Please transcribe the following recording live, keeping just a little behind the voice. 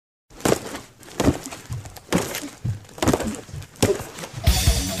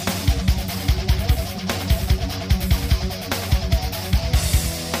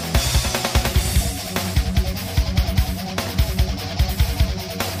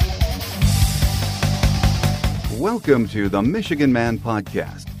Welcome to the Michigan Man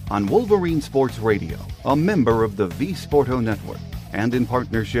Podcast on Wolverine Sports Radio, a member of the V Sporto Network, and in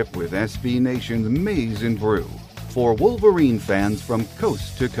partnership with SB Nation's Maize and Brew, for Wolverine fans from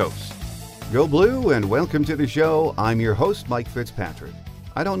coast to coast. Go Blue and welcome to the show. I'm your host, Mike Fitzpatrick.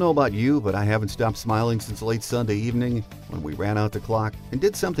 I don't know about you, but I haven't stopped smiling since late Sunday evening when we ran out the clock and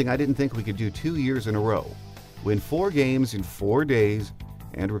did something I didn't think we could do 2 years in a row. Win 4 games in 4 days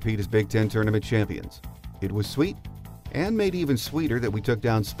and repeat as Big Ten tournament champions. It was sweet, and made even sweeter that we took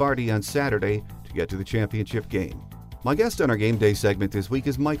down Sparty on Saturday to get to the championship game. My guest on our game day segment this week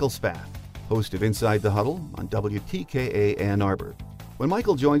is Michael Spath, host of Inside the Huddle on WTKA Ann Arbor. When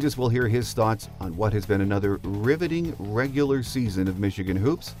Michael joins us, we'll hear his thoughts on what has been another riveting regular season of Michigan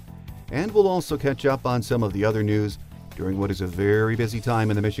hoops, and we'll also catch up on some of the other news during what is a very busy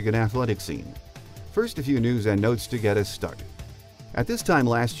time in the Michigan athletic scene. First, a few news and notes to get us started. At this time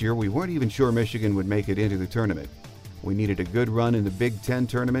last year, we weren't even sure Michigan would make it into the tournament. We needed a good run in the Big Ten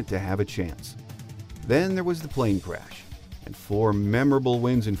tournament to have a chance. Then there was the plane crash, and 4 memorable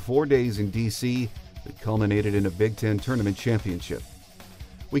wins in 4 days in D.C. that culminated in a Big Ten tournament championship.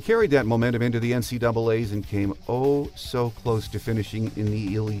 We carried that momentum into the NCAAs and came so close to finishing in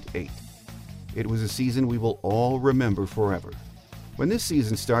the Elite Eight. It was a season we will all remember forever. When this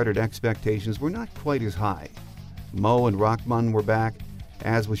season started, expectations were not quite as high. Mo and Rockman were back,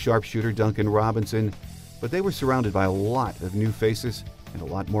 as was sharpshooter Duncan Robinson, but they were surrounded by a lot of new faces and a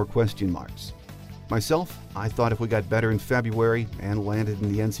lot more question marks. Myself, I thought if we got better in February and landed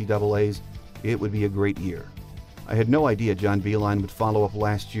in the NCAAs, it would be a great year. I had no idea John Beilein would follow up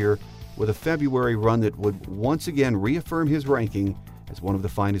last year with a February run that would once again reaffirm his ranking as one of the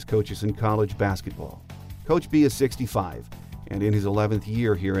finest coaches in college basketball. Coach B is 65 and in his 11th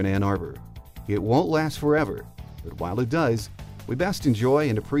year here in Ann Arbor. It won't last forever, but while it does, we best enjoy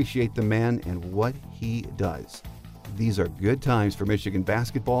and appreciate the man and what he does. These are good times for Michigan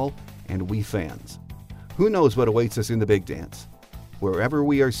basketball and we fans. Who knows what awaits us in the big dance? Wherever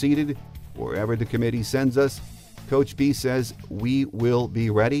we are seated, wherever the committee sends us, Coach B says we will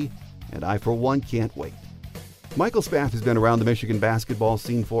be ready, and I, for one, can't wait. Michael Spath has been around the Michigan basketball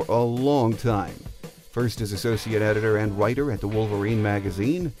scene for a long time. First as associate editor and writer at the Wolverine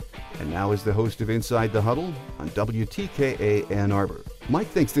magazine, and now as the host of Inside the Huddle on WTKA Ann Arbor. Mike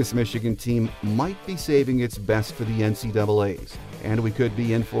thinks this Michigan team might be saving its best for the NCAAs, and we could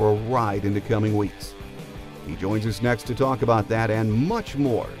be in for a ride in the coming weeks. He joins us next to talk about that and much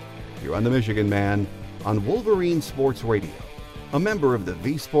more here on the Michigan Man on Wolverine Sports Radio, a member of the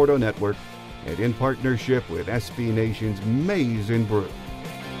V Sporto Network and in partnership with SB Nation's Maize and Brew.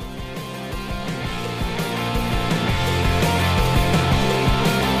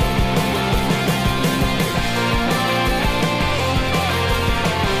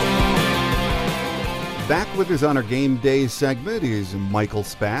 Back with us on our Game Day segment is Michael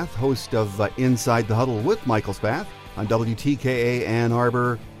Spath, host of Inside the Huddle with Michael Spath on WTKA Ann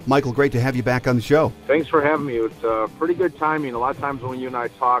Arbor. Michael, great to have you back on the show. Thanks for having me. It's pretty good timing. A lot of times when you and I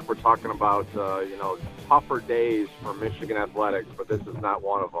talk, we're talking about, tougher days for Michigan athletics, but this is not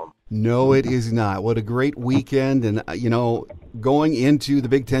one of them. No, it is not. What a great weekend. And, going into the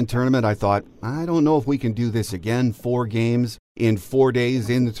Big Ten tournament, I thought, I don't know if we can do this again. 4 games in 4 days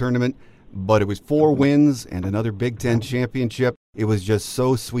in the tournament. But it was 4 wins and another Big Ten championship. It was just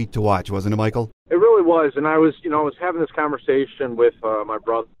so sweet to watch, wasn't it, Michael? It really was. And I was having this conversation with my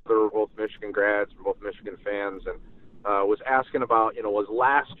brother. We're both Michigan grads, we're both Michigan fans, and was asking about, was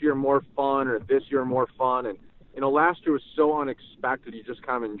last year more fun or this year more fun? And, last year was so unexpected. You just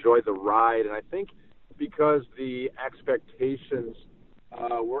kind of enjoyed the ride. And I think because the expectations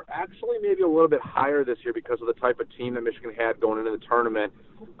were actually maybe a little bit higher this year because of the type of team that Michigan had going into the tournament.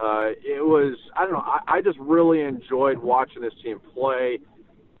 It was, I just really enjoyed watching this team play.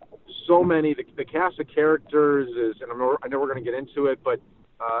 So many, the cast of characters is, and I know we're going to get into it, but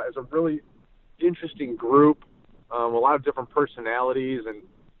it's a really interesting group, a lot of different personalities, and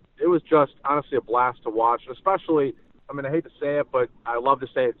it was just honestly a blast to watch, especially, I hate to say it, but I love to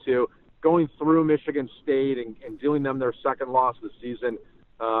say it too, going through Michigan State and dealing them their second loss of the season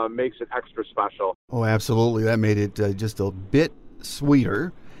makes it extra special. Oh, absolutely. That made it just a bit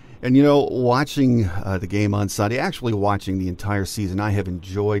sweeter. And, watching the game on Sunday, actually watching the entire season, I have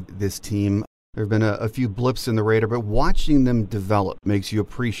enjoyed this team. There have been a few blips in the radar, but watching them develop makes you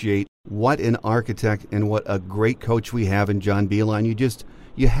appreciate what an architect and what a great coach we have in John Beilein.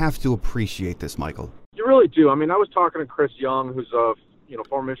 You have to appreciate this, Michael. You really do. I was talking to Chris Young, who's a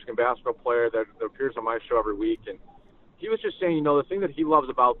former Michigan basketball player that appears on my show every week, and he was just saying, the thing that he loves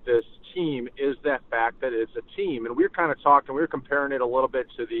about this team is that fact that it's a team. And we were kind of talking, we were comparing it a little bit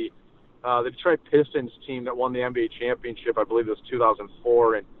to the the Detroit Pistons team that won the NBA championship, I believe it was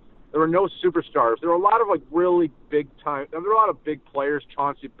 2004, and there were no superstars. There were a lot of really big time. There were a lot of big players,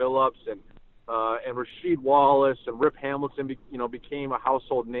 Chauncey Billups and Rasheed Wallace and Rip Hamilton. Became a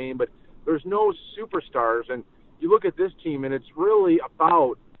household name, but there's no superstars. And you look at this team, and it's really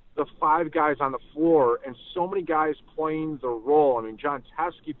about the 5 guys on the floor, and so many guys playing the role. I mean, John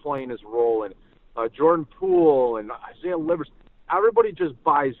Teskey playing his role, and Jordan Poole and Isaiah Livers. Everybody just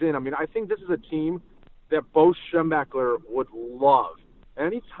buys in. I mean, I think this is a team that Bo Schembechler would love.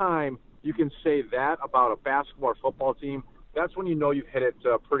 Anytime you can say that about a basketball or football team, that's when you know you've hit it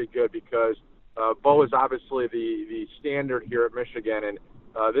pretty good, because Bo is obviously the standard here at Michigan, and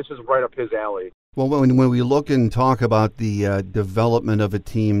this is right up his alley. Well, when we look and talk about the development of a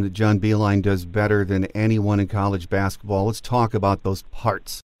team that John Beilein does better than anyone in college basketball, let's talk about those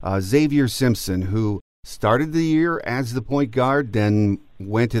parts. Xavier Simpson, who started the year as the point guard, then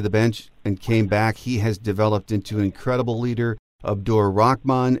went to the bench and came back. He has developed into an incredible leader. Abdur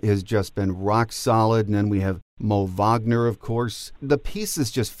Rahman has just been rock solid. And then we have Mo Wagner, of course. The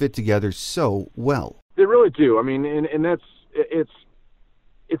pieces just fit together so well. They really do. I mean, and it's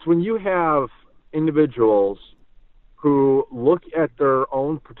when you have individuals who look at their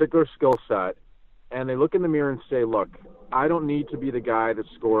own particular skill set and they look in the mirror and say, look, I don't need to be the guy that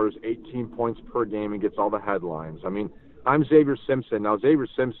scores 18 points per game and gets all the headlines. I mean, I'm Xavier Simpson. Now, Xavier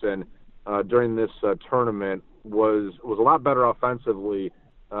Simpson during this tournament was a lot better offensively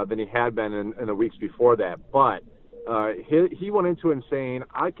than he had been in the weeks before that. But he went into it and saying,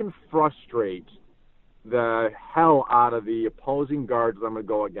 I can frustrate the hell out of the opposing guards that I'm going to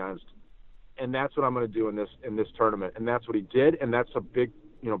go against, and that's what I'm going to do in this tournament. And that's what he did, and that's a big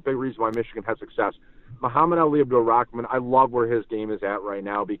reason why Michigan had success. Muhammad Ali Abdur Rahman, I love where his game is at right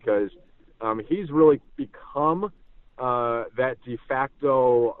now, because he's really become that de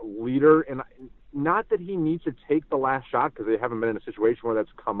facto leader. And not that he needs to take the last shot, because they haven't been in a situation where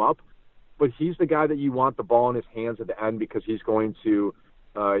that's come up, but he's the guy that you want the ball in his hands at the end, because he's going to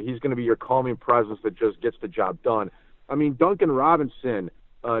be your calming presence that just gets the job done. I mean, Duncan Robinson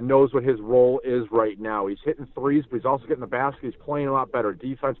knows what his role is right now. He's hitting threes, but he's also getting the basket. He's playing a lot better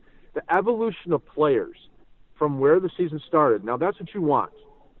defense. The evolution of players from where the season started. Now, that's what you want.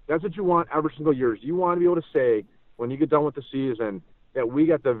 That's what you want every single year. You want to be able to say, when you get done with the season, that we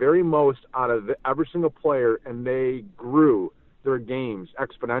got the very most out of every single player, and they grew their games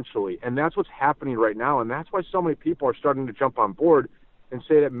exponentially. And that's what's happening right now, and that's why so many people are starting to jump on board and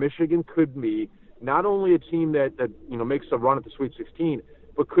say that Michigan could be not only a team that makes a run at the Sweet 16,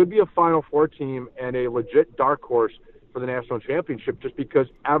 but could be a Final Four team and a legit dark horse for the national championship, just because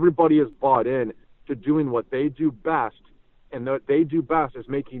everybody is bought in to doing what they do best, and what they do best is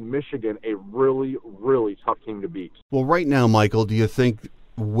making Michigan a really, really tough team to beat. Well, right now, Michael, do you think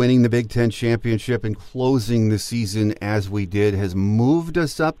winning the Big Ten championship and closing the season as we did has moved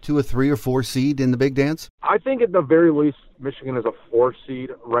us up to a 3 or 4 seed in the Big Dance? I think at the very least, Michigan is a 4 seed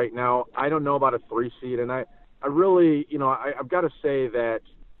right now. I don't know about a 3 seed, and I really, I've got to say that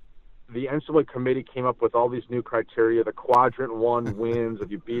the NCAA committee came up with all these new criteria. The quadrant 1 wins. If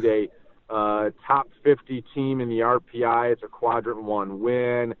you beat a top 50 team in the RPI, it's a quadrant 1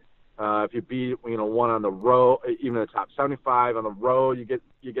 win. If you beat one on the road, even the top 75 on the road,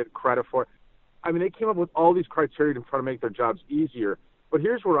 you get credit for it. I mean, they came up with all these criteria to try to make their jobs easier. But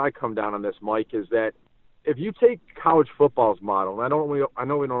here's where I come down on this, Mike, is that if you take college football's model, and I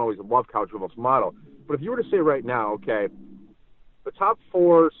know we don't always love college football's model, but if you were to say right now, okay, the top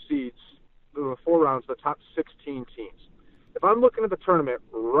 4 seeds, the 4 rounds, the top 16 teams. If I'm looking at the tournament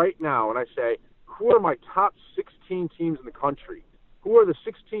right now and I say, who are my top 16 teams in the country? Who are the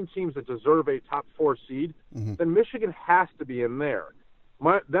 16 teams that deserve a top 4 seed? Mm-hmm. Then Michigan has to be in there.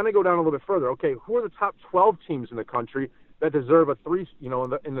 Then I go down a little bit further. Okay, who are the top 12 teams in the country that deserve a 3, in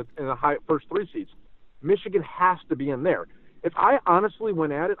the high first 3 seeds? Michigan has to be in there. If I honestly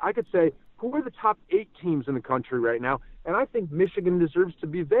went at it, I could say, who are the top 8 teams in the country right now? And I think Michigan deserves to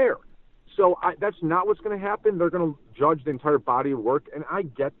be there. So that's not what's going to happen. They're going to judge the entire body of work, and I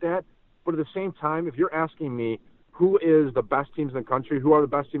get that. But at the same time, if you're asking me who is the best teams in the country, who are the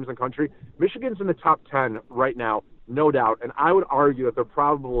best teams in the country, Michigan's in the top 10 right now, no doubt. And I would argue that they're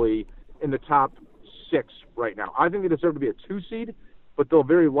probably in the top 6 right now. I think they deserve to be a 2 seed, but they'll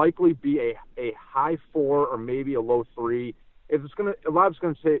very likely be a high 4 or maybe a low 3. A lot of it's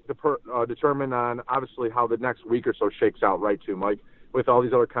going to determine on obviously how the next week or so shakes out, right? Too, Mike, with all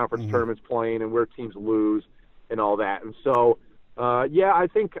these other conference tournaments playing and where teams lose and all that. And so, I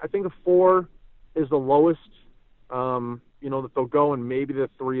think a 4 is the lowest, that they'll go, and maybe the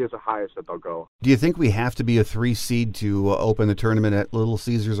 3 is the highest that they'll go. Do you think we have to be a 3 seed to open the tournament at Little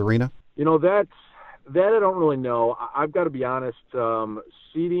Caesars Arena? That I don't really know. I've got to be honest.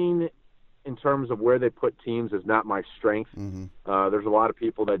 Seeding in terms of where they put teams is not my strength. Mm-hmm. There's a lot of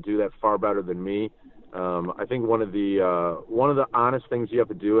people that do that far better than me. I think one of the honest things you have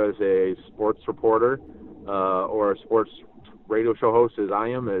to do as a sports reporter or a sports radio show host, as I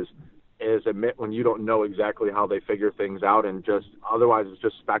am, is admit when you don't know exactly how they figure things out, and just otherwise it's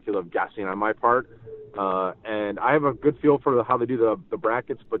just speculative guessing on my part. And I have a good feel for how they do the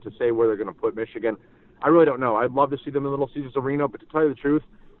brackets, but to say where they're going to put Michigan, I really don't know. I'd love to see them in Little Caesars Arena, but to tell you the truth,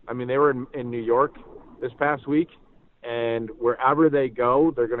 I mean, they were in New York this past week, and wherever they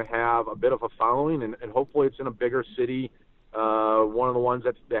go, they're going to have a bit of a following, and hopefully it's in a bigger city, one of the ones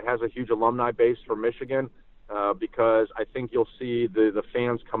that has a huge alumni base for Michigan, because I think you'll see the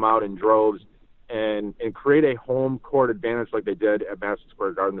fans come out in droves and create a home court advantage like they did at Madison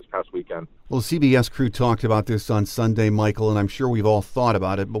Square Garden this past weekend. Well, the CBS crew talked about this on Sunday, Michael, and I'm sure we've all thought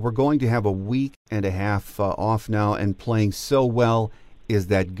about it, but we're going to have a week and a half off now, and playing so well. Is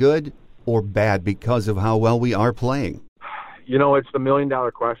that good or bad because of how well we are playing? It's the $1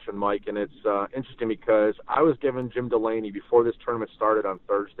 million question, Mike, and it's interesting because I was giving Jim Delaney, before this tournament started on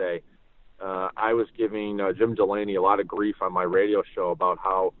Thursday, I was giving Jim Delaney a lot of grief on my radio show about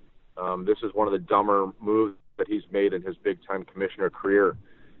how this is one of the dumber moves that he's made in his Big Ten commissioner career,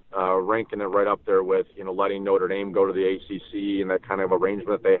 ranking it right up there with, letting Notre Dame go to the ACC and that kind of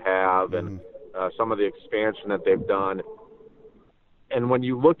arrangement that they have, and some of the expansion that they've done. And when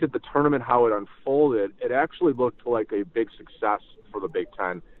you looked at the tournament, how it unfolded, it actually looked like a big success for the Big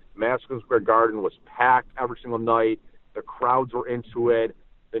Ten. Madison Square Garden was packed every single night. The crowds were into it.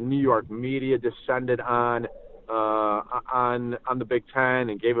 The New York media descended on the Big Ten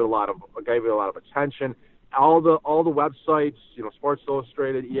and gave it a lot of attention. All the websites, Sports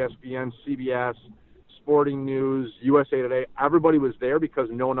Illustrated, ESPN, CBS, Sporting News, USA Today, everybody was there because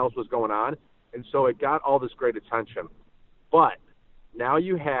no one else was going on, and so it got all this great attention. But now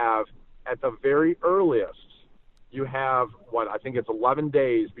you have, at the very earliest, you have, I think it's 11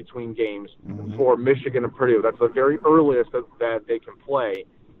 days between games for Michigan and Purdue. That's the very earliest that they can play.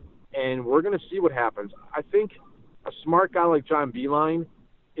 And we're going to see what happens. I think a smart guy like John Beilein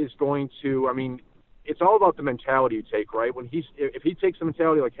is going to, it's all about the mentality you take, right? If he takes the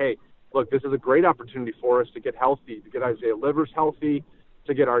mentality like, hey, look, this is a great opportunity for us to get healthy, to get Isaiah Livers healthy,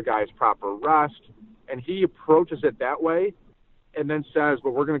 to get our guys proper rest, and he approaches it that way, and then says,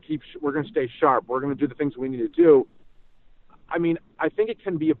 well, we're going to stay sharp. We're going to do the things we need to do. I think it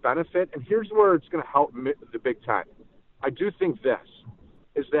can be a benefit, and here's where it's going to help the Big Ten. I do think this,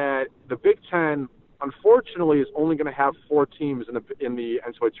 is that the Big Ten, unfortunately, is only going to have 4 teams in the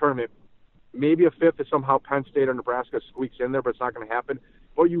NCAA tournament. Maybe a fifth if somehow Penn State or Nebraska squeaks in there, but it's not going to happen.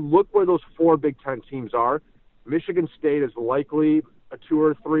 But you look where those 4 Big Ten teams are. Michigan State is likely a 2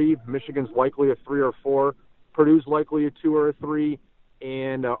 or 3. Michigan's likely a 3 or 4. Purdue's likely a 2 or a 3,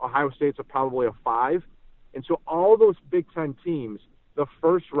 and Ohio State's probably a 5. And so all those Big Ten teams, the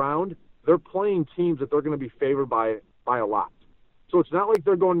first round, they're playing teams that they're going to be favored by a lot. So it's not like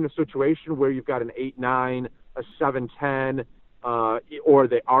they're going in a situation where you've got an 8-9, a 7-10, or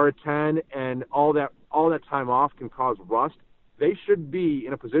they are a 10, and all that time off can cause rust. They should be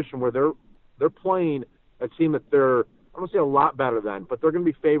in a position where they're playing a team that they're, I don't want to say a lot better than, but they're going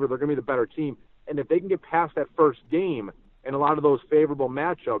to be favored. They're going to be the better team. And if they can get past that first game and a lot of those favorable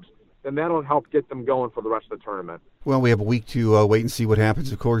matchups, then that'll help get them going for the rest of the tournament. Well, we have a week to wait and see what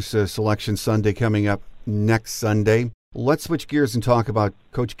happens. Of course, Selection Sunday coming up next Sunday. Let's switch gears and talk about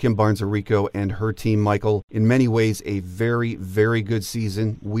Coach Kim Barnes-Arico and her team, Michael. In many ways, a very, very good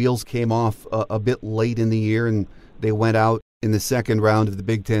season. Wheels came off a bit late in the year, and they went out in the second round of the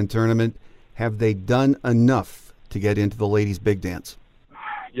Big Ten tournament. Have they done enough to get into the ladies' big dance?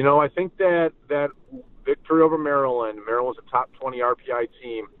 I think that victory over Maryland's a top 20 RPI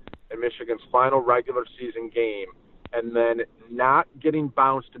team in Michigan's final regular season game, and then not getting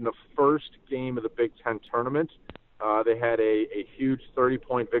bounced in the first game of the Big Ten tournament. They had a huge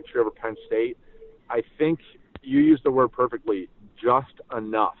 30-point victory over Penn State. I think you used the word perfectly, just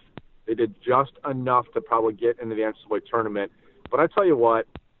enough. They did just enough to probably get into the NCAA tournament. But I tell you what,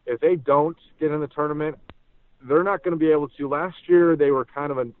 if they don't get in the tournament, they're not going to be able to. Last year, they were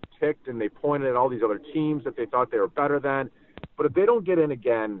kind of ticked, and they pointed at all these other teams that they thought they were better than. But if they don't get in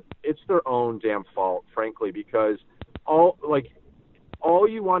again, it's their own damn fault, frankly, because all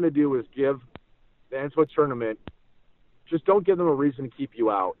you want to do is give the NCAA tournament, just don't give them a reason to keep you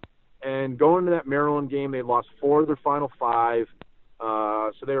out. And going into that Maryland game, they lost 4 of their final 5.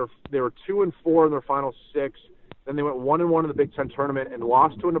 So they were 2-4 in their final 6. Then they went 1-1 in the Big Ten tournament and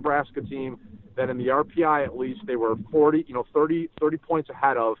lost to a Nebraska team that in the RPI at least they were 30 points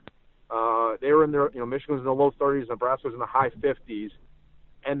ahead of They were in their, Michigan was in the low 30s, Nebraska was in the high 50s,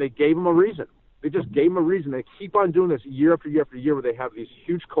 and they gave them a reason. They just gave them a reason. They keep on doing this year after year after year where they have these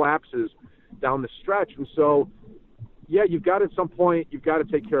huge collapses down the stretch. And so, yeah, you've got at some point, you've got to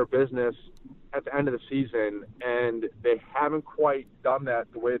take care of business at the end of the season, and they haven't quite done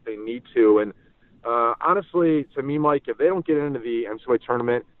that the way that they need to. And honestly, to me, Mike, if they don't get into the NCAA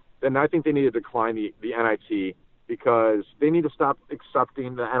tournament, then I think they need to decline the NIT, because they need to stop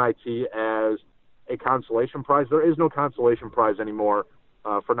accepting the NIT as a consolation prize. There is no consolation prize anymore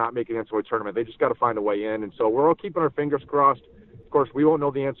for not making the NCAA tournament. They just got to find a way in. And so we're all keeping our fingers crossed. Of course, we won't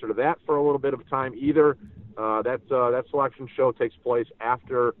know the answer to that for a little bit of time either. That selection show takes place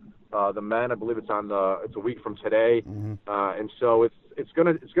after the men. I believe it's a week from today. Mm-hmm. And so it's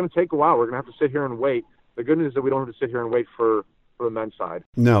gonna take a while. We're gonna have to sit here and wait. The good news is that we don't have to sit here and wait for the men's side.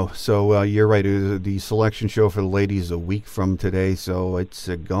 No, so you're right. The selection show for the ladies is a week from today, so it's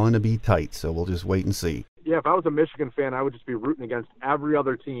going to be tight. So we'll just wait and see. Yeah, if I was a Michigan fan, I would just be rooting against every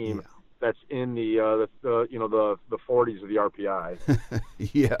other team that's in the 40s of the RPI.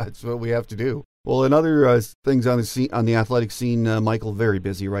 Yeah, that's what we have to do. Well, and other things on the athletic scene, Michael, very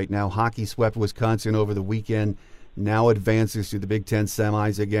busy right now. Hockey swept Wisconsin over the weekend. Now advances to the Big Ten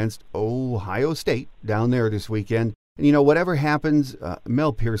semis against Ohio State down there this weekend. And, whatever happens,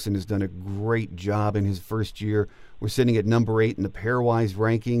 Mel Pearson has done a great job in his first year. We're sitting at number 8 in the pairwise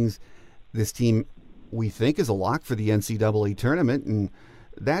rankings. This team, we think, is a lock for the NCAA tournament, and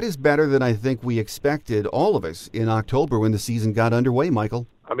that is better than I think we expected, all of us, in October when the season got underway, Michael.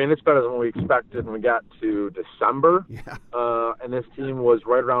 I mean, it's better than we expected when we got to December. Yeah. And this team was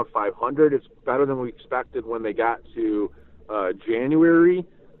right around 500. It's better than we expected when they got to January.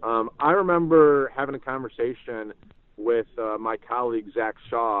 I remember having a conversation with my colleague Zach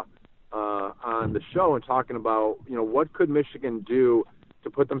Shaw on the show and talking about, what could Michigan do to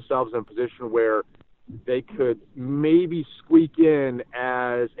put themselves in a position where they could maybe squeak in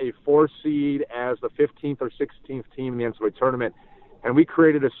as a 4 seed, as the 15th or 16th team in the NCAA tournament. And we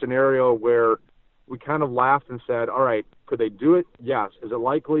created a scenario where we kind of laughed and said, all right, could they do it? Yes. Is it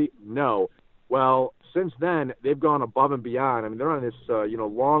likely? No. Well, since then, they've gone above and beyond. I mean, they're on this,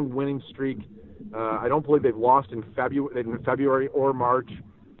 long winning streak. I don't believe they've lost in February or March.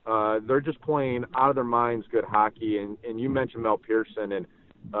 They're just playing out of their minds good hockey. And you mentioned Mel Pearson, and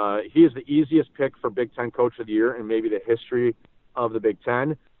he is the easiest pick for Big Ten Coach of the Year in maybe the history of the Big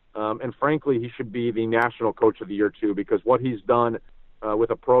Ten. And frankly, he should be the National Coach of the Year too, because what he's done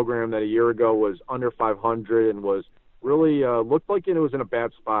with a program that a year ago was under 500 and was really looked like it was in a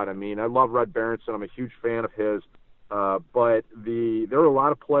bad spot. I mean, I love Red Berenson. I'm a huge fan of his. But there were a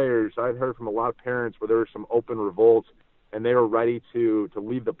lot of players, I'd heard from a lot of parents where there were some open revolts, and they were ready to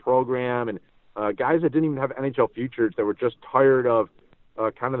leave the program. And guys that didn't even have NHL futures, that were just tired of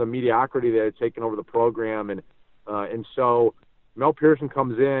kind of the mediocrity that had taken over the program. And so Mel Pearson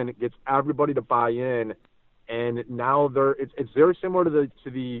comes in, gets everybody to buy in, and now it's very similar to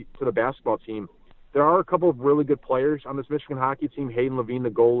the basketball team. There are a couple of really good players on this Michigan hockey team. Hayden Levine, the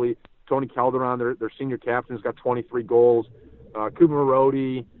goalie, Tony Calderon, their senior captain, has got 23 goals. Kuba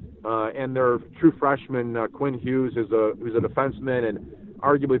Marody, and their true freshman, Quinn Hughes, who's a defenseman and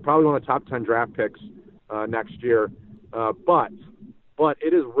arguably probably one of the top 10 draft picks next year. But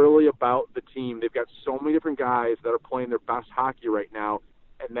it is really about the team. They've got so many different guys that are playing their best hockey right now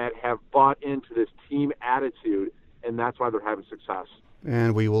and that have bought into this team attitude, and that's why they're having success.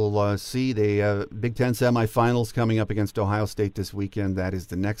 And we will see the Big Ten semifinals coming up against Ohio State this weekend. That is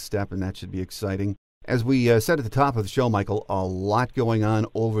the next step, and that should be exciting. As we said at the top of the show, Michael, a lot going on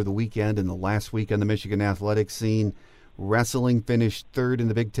over the weekend and the last week on the Michigan athletics scene. Wrestling finished third in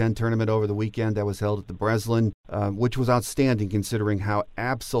the Big Ten tournament over the weekend. That was held at the Breslin, which was outstanding considering how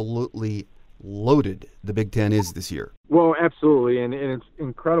absolutely loaded the Big Ten is this year. Well, absolutely, and it's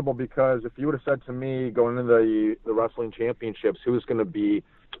incredible because if you would have said to me going into the wrestling championships who's going to be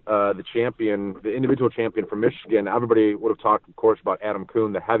the champion, the individual champion for Michigan, everybody would have talked, of course, about Adam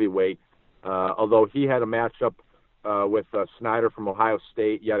Kuhn, the heavyweight, although he had a matchup with Snyder from Ohio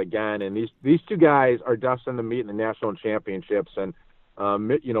State yet again, and these two guys are destined to meet in the national championships, and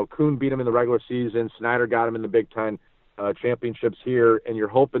Kuhn beat him in the regular season, Snyder got him in the Big Ten championships here, and you're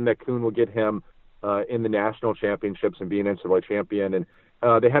hoping that Kuhn will get him in the national championships and be an NCAA champion. And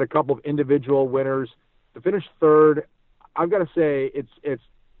they had a couple of individual winners. To finish third, I've got to say it's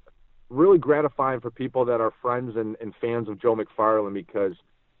really gratifying for people that are friends and fans of Joe McFarland, because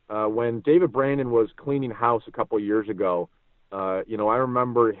when David Brandon was cleaning house a couple of years ago, I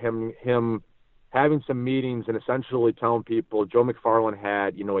remember him having some meetings and essentially telling people Joe McFarland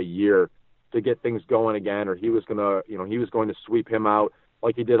had, a year to get things going again, or he was going to sweep him out.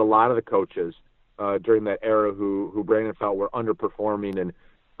 like he did a lot of the coaches during that era who Brandon felt were underperforming,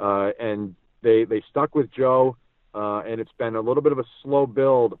 and they stuck with Joe, and it's been a little bit of a slow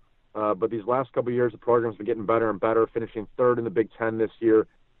build, but these last couple of years the program's been getting better and better, finishing third in the Big Ten this year.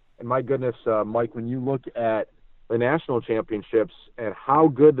 And my goodness, Mike, when you look at the national championships and how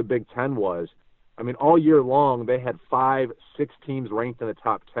good the Big Ten was, I mean, all year long they had 5-6 teams ranked in the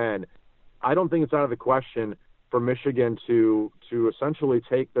top 10. I don't think it's out of the question for Michigan to essentially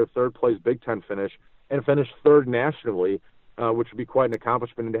take their third-place Big Ten finish and finish third nationally, which would be quite an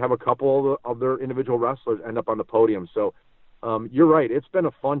accomplishment, and to have a couple of their individual wrestlers end up on the podium. So you're right. It's been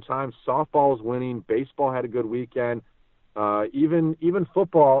a fun time. Softball is winning. Baseball had a good weekend. Even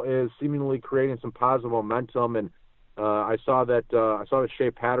football is seemingly creating some positive momentum. And I saw that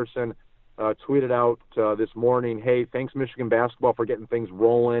Shea Patterson tweeted out this morning, "Hey, thanks Michigan basketball for getting things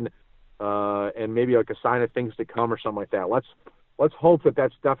rolling," and maybe like a sign of things to come or something like that. Let's hope that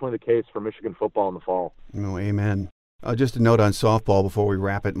that's definitely the case for Michigan football in the fall. Oh, amen. Just a note on softball before we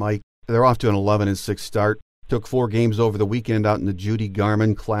wrap it, Mike. They're off to an 11-6 start. Took 4 games over the weekend out in the Judy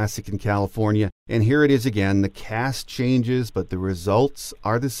Garman Classic in California. And here it is again. The cast changes, but the results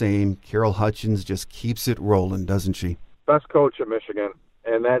are the same. Carol Hutchins just keeps it rolling, doesn't she? Best coach at Michigan.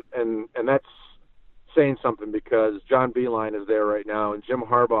 And that's saying something, because John Beilein is there right now, and Jim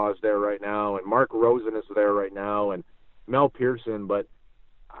Harbaugh is there right now, and Mark Rosen is there right now, and Mel Pearson. But,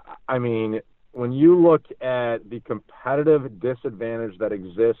 I mean, when you look at the competitive disadvantage that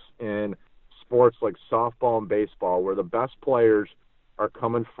exists in sports like softball and baseball, where the best players are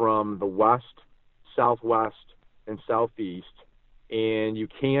coming from the West, Southwest, and Southeast, and you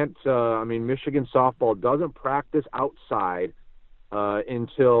can't, Michigan softball doesn't practice outside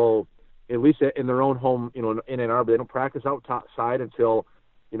until, at least in their own home, in Ann Arbor, they don't practice outside until,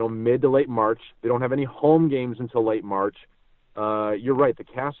 mid to late March. They don't have any home games until late March. You're right. The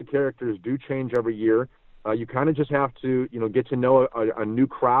cast of characters do change every year. You kind of just have to, get to know a new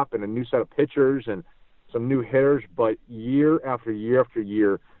crop and a new set of pitchers and some new hitters. But year after year after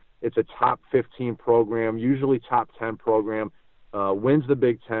year, it's a top 15 program, usually top 10 program, wins the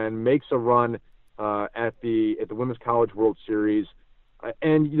Big Ten, makes a run at the Women's College World Series.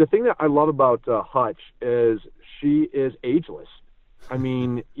 And the thing that I love about Hutch is she is ageless. I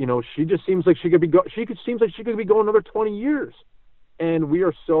mean, she just seems like she could be going another 20 years. And we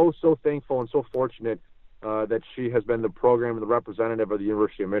are so thankful and so fortunate that she has been the program and the representative of the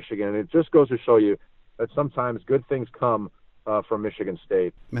University of Michigan. And it just goes to show you that sometimes good things come from Michigan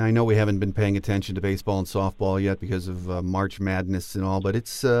State. I know we haven't been paying attention to baseball and softball yet because of March Madness and all, but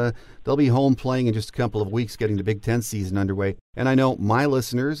it's they'll be home playing in just a couple of weeks, getting the Big Ten season underway. And I know my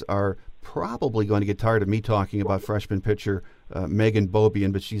listeners are probably going to get tired of me talking about freshman pitcher Megan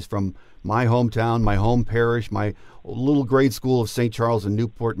Beaubien, but she's from my hometown, my home parish, my little grade school of St. Charles in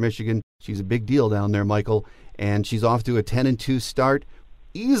Newport, Michigan. She's a big deal down there, Michael, and she's off to a 10-2 start.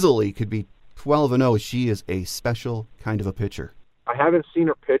 Easily could be 12-0. She is a special kind of a pitcher. I haven't seen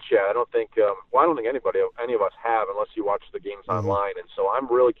her pitch yet. I don't think I don't think any of us have, unless you watch the games online. And so I'm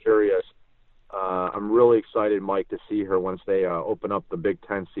really curious. I'm really excited, Mike, to see her once they open up the Big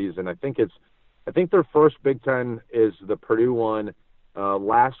Ten season. I think their first Big Ten is the Purdue one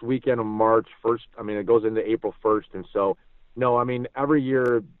last weekend of March 1st. I mean, it goes into April 1st, and so no, I mean, every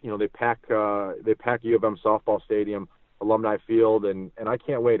year, they pack U of M softball stadium, Alumni Field, and I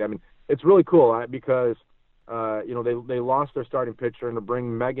can't wait. I mean, it's really cool because they lost their starting pitcher, and to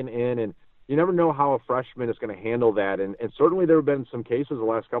bring Megan in, and you never know how a freshman is going to handle that. And certainly there have been some cases the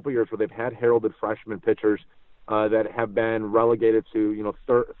last couple of years where they've had heralded freshman pitchers that have been relegated to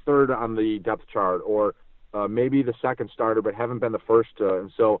third on the depth chart, or maybe the second starter, but haven't been the first.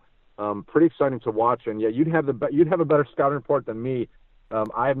 And so pretty exciting to watch. And yeah, you'd have a better scouting report than me.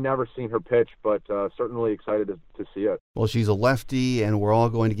 I have never seen her pitch, but certainly excited to see it. Well, she's a lefty, and we're all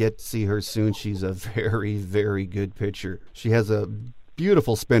going to get to see her soon. She's a very, very good pitcher. She has a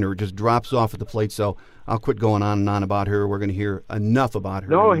beautiful spinner, just drops off at the plate, so I'll quit going on and on about her. We're going to hear enough about her.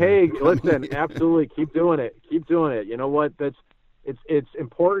 No, hey, listen, absolutely, keep doing it. You know what? It's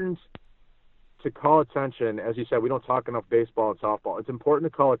important to call attention. As you said, we don't talk enough baseball and softball. It's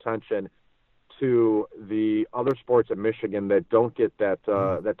important to call attention to the other sports at Michigan that don't get that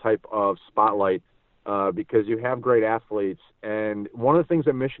type of spotlight because you have great athletes. And one of the things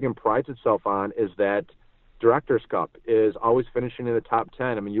that Michigan prides itself on is that Directors Cup is always finishing in the top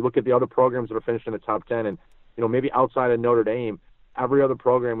 10. I mean, you look at the other programs that are finishing in the top 10, and maybe outside of Notre Dame, every other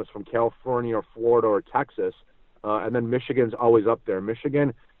program is from California or Florida or Texas, and then Michigan's always up there.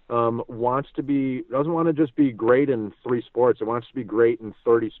 Michigan doesn't want to just be great in 3 sports; it wants to be great in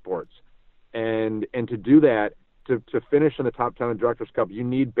 30 sports. And to do that, to finish in the top 10 of the Directors' Cup, you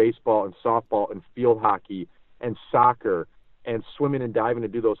need baseball and softball and field hockey and soccer and swimming and diving to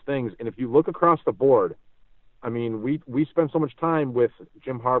do those things. And if you look across the board, I mean, we spend so much time with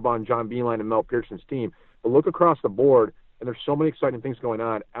Jim Harbaugh and John Beeline and Mel Pearson's team, but look across the board, and there's so many exciting things going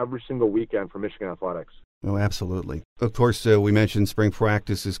on every single weekend for Michigan athletics. Oh, absolutely. Of course, we mentioned spring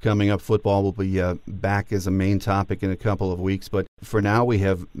practice is coming up. Football will be back as a main topic in a couple of weeks. But for now, we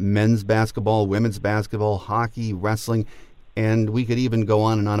have men's basketball, women's basketball, hockey, wrestling, and we could even go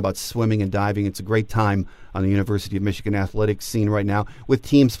on and on about swimming and diving. It's a great time on the University of Michigan athletics scene right now with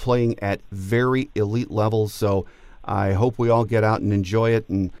teams playing at very elite levels. So I hope we all get out and enjoy it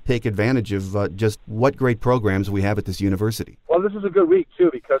and take advantage of just what great programs we have at this university. Well, this is a good week, too,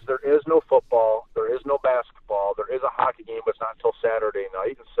 because there is no football, there is no basketball, there is a hockey game, but it's not until Saturday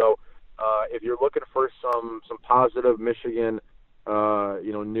night. And so if you're looking for some positive Michigan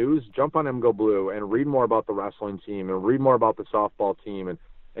news, jump on MGO Blue and read more about the wrestling team and read more about the softball team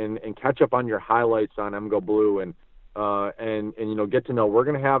and catch up on your highlights on MGO Blue and get to know. We're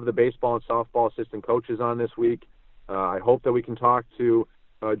going to have the baseball and softball assistant coaches on this week. I hope that we can talk to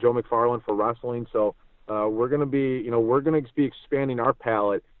Joe McFarland for wrestling. So we're going to be expanding our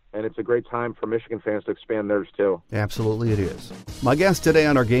palette, and it's a great time for Michigan fans to expand theirs too. Absolutely it is. My guest today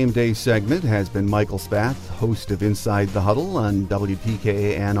on our Game Day segment has been Michael Spath, host of Inside the Huddle on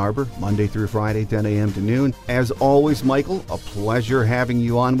WPKA Ann Arbor, Monday through Friday, 10 a.m. to noon. As always, Michael, a pleasure having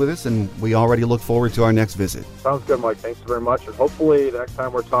you on with us, and we already look forward to our next visit. Sounds good, Mike. Thanks very much. And hopefully the next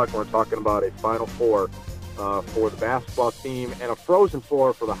time we're talking about a Final Four for the basketball team and a Frozen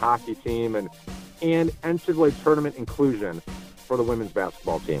Four for the hockey team and NCAA tournament inclusion for the women's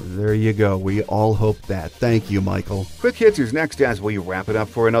basketball team. There you go. We all hope that. Thank you, Michael. Quick Hits is next as we wrap it up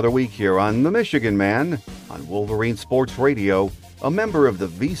for another week here on The Michigan Man on Wolverine Sports Radio, a member of the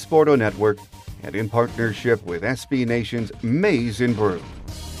V Sporto Network and in partnership with SB Nation's Maize and Brew.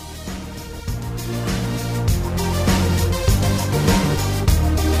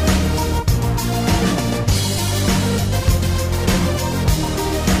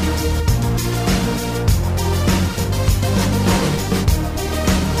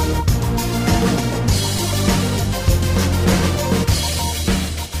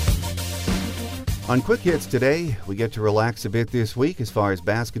 On Quick Hits today, we get to relax a bit this week as far as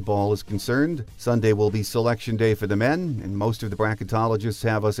basketball is concerned. Sunday will be selection day for the men, and most of the bracketologists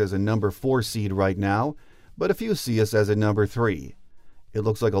have us as a number 4 seed right now, but a few see us as a number 3. It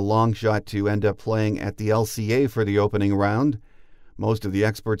looks like a long shot to end up playing at the LCA for the opening round. Most of the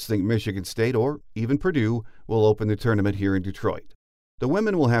experts think Michigan State or even Purdue will open the tournament here in Detroit. The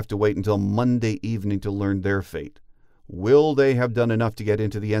women will have to wait until Monday evening to learn their fate. Will they have done enough to get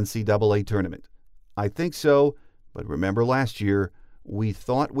into the NCAA tournament? I think so, but remember last year, we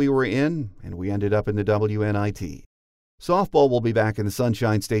thought we were in, and we ended up in the WNIT. Softball will be back in the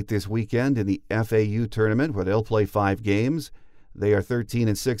Sunshine State this weekend in the FAU tournament, where they'll play 5 games. They are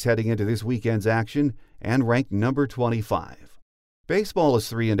 13-6 heading into this weekend's action and ranked number 25. Baseball is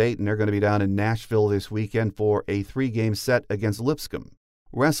 3-8, and they're going to be down in Nashville this weekend for a 3-game set against Lipscomb.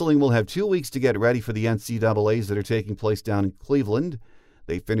 Wrestling will have 2 weeks to get ready for the NCAAs that are taking place down in Cleveland.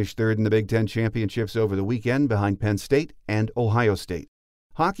 They finished third in the Big Ten championships over the weekend behind Penn State and Ohio State.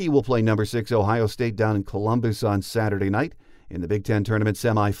 Hockey will play number 6 Ohio State down in Columbus on Saturday night in the Big Ten tournament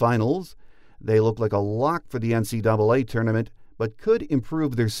semifinals. They look like a lock for the NCAA tournament, but could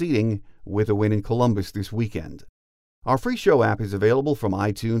improve their seeding with a win in Columbus this weekend. Our free show app is available from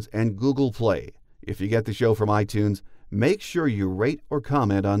iTunes and Google Play. If you get the show from iTunes, make sure you rate or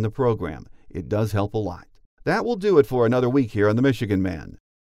comment on the program. It does help a lot. That will do it for another week here on The Michigan Man.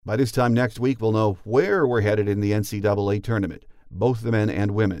 By this time next week, we'll know where we're headed in the NCAA tournament, both the men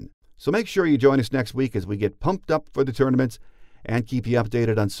and women. So make sure you join us next week as we get pumped up for the tournaments and keep you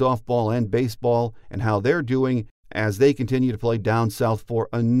updated on softball and baseball and how they're doing as they continue to play down south for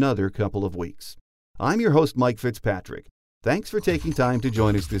another couple of weeks. I'm your host, Mike Fitzpatrick. Thanks for taking time to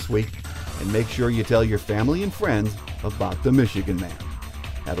join us this week, and make sure you tell your family and friends about The Michigan Man.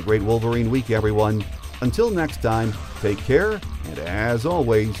 Have a great Wolverine week, everyone. Until next time, take care, and as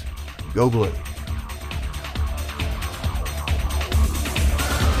always, go Blue.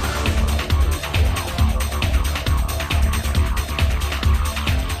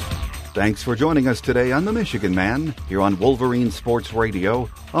 Thanks for joining us today on The Michigan Man, here on Wolverine Sports Radio,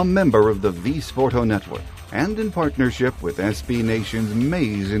 a member of the V Sporto Network, and in partnership with SB Nation's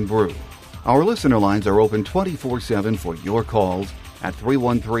Maize and Brew. Our listener lines are open 24/7 for your calls at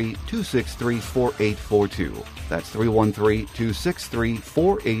 313-263-4842. That's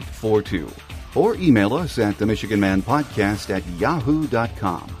 313-263-4842. Or email us at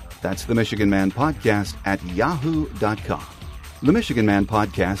themichiganmanpodcast@yahoo.com. That's the Michigan Man Podcast at yahoo.com. The Michigan Man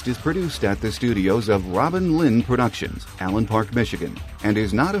Podcast is produced at the studios of Robin Lynn Productions, Allen Park, Michigan, and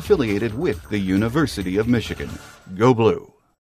is not affiliated with the University of Michigan. Go Blue!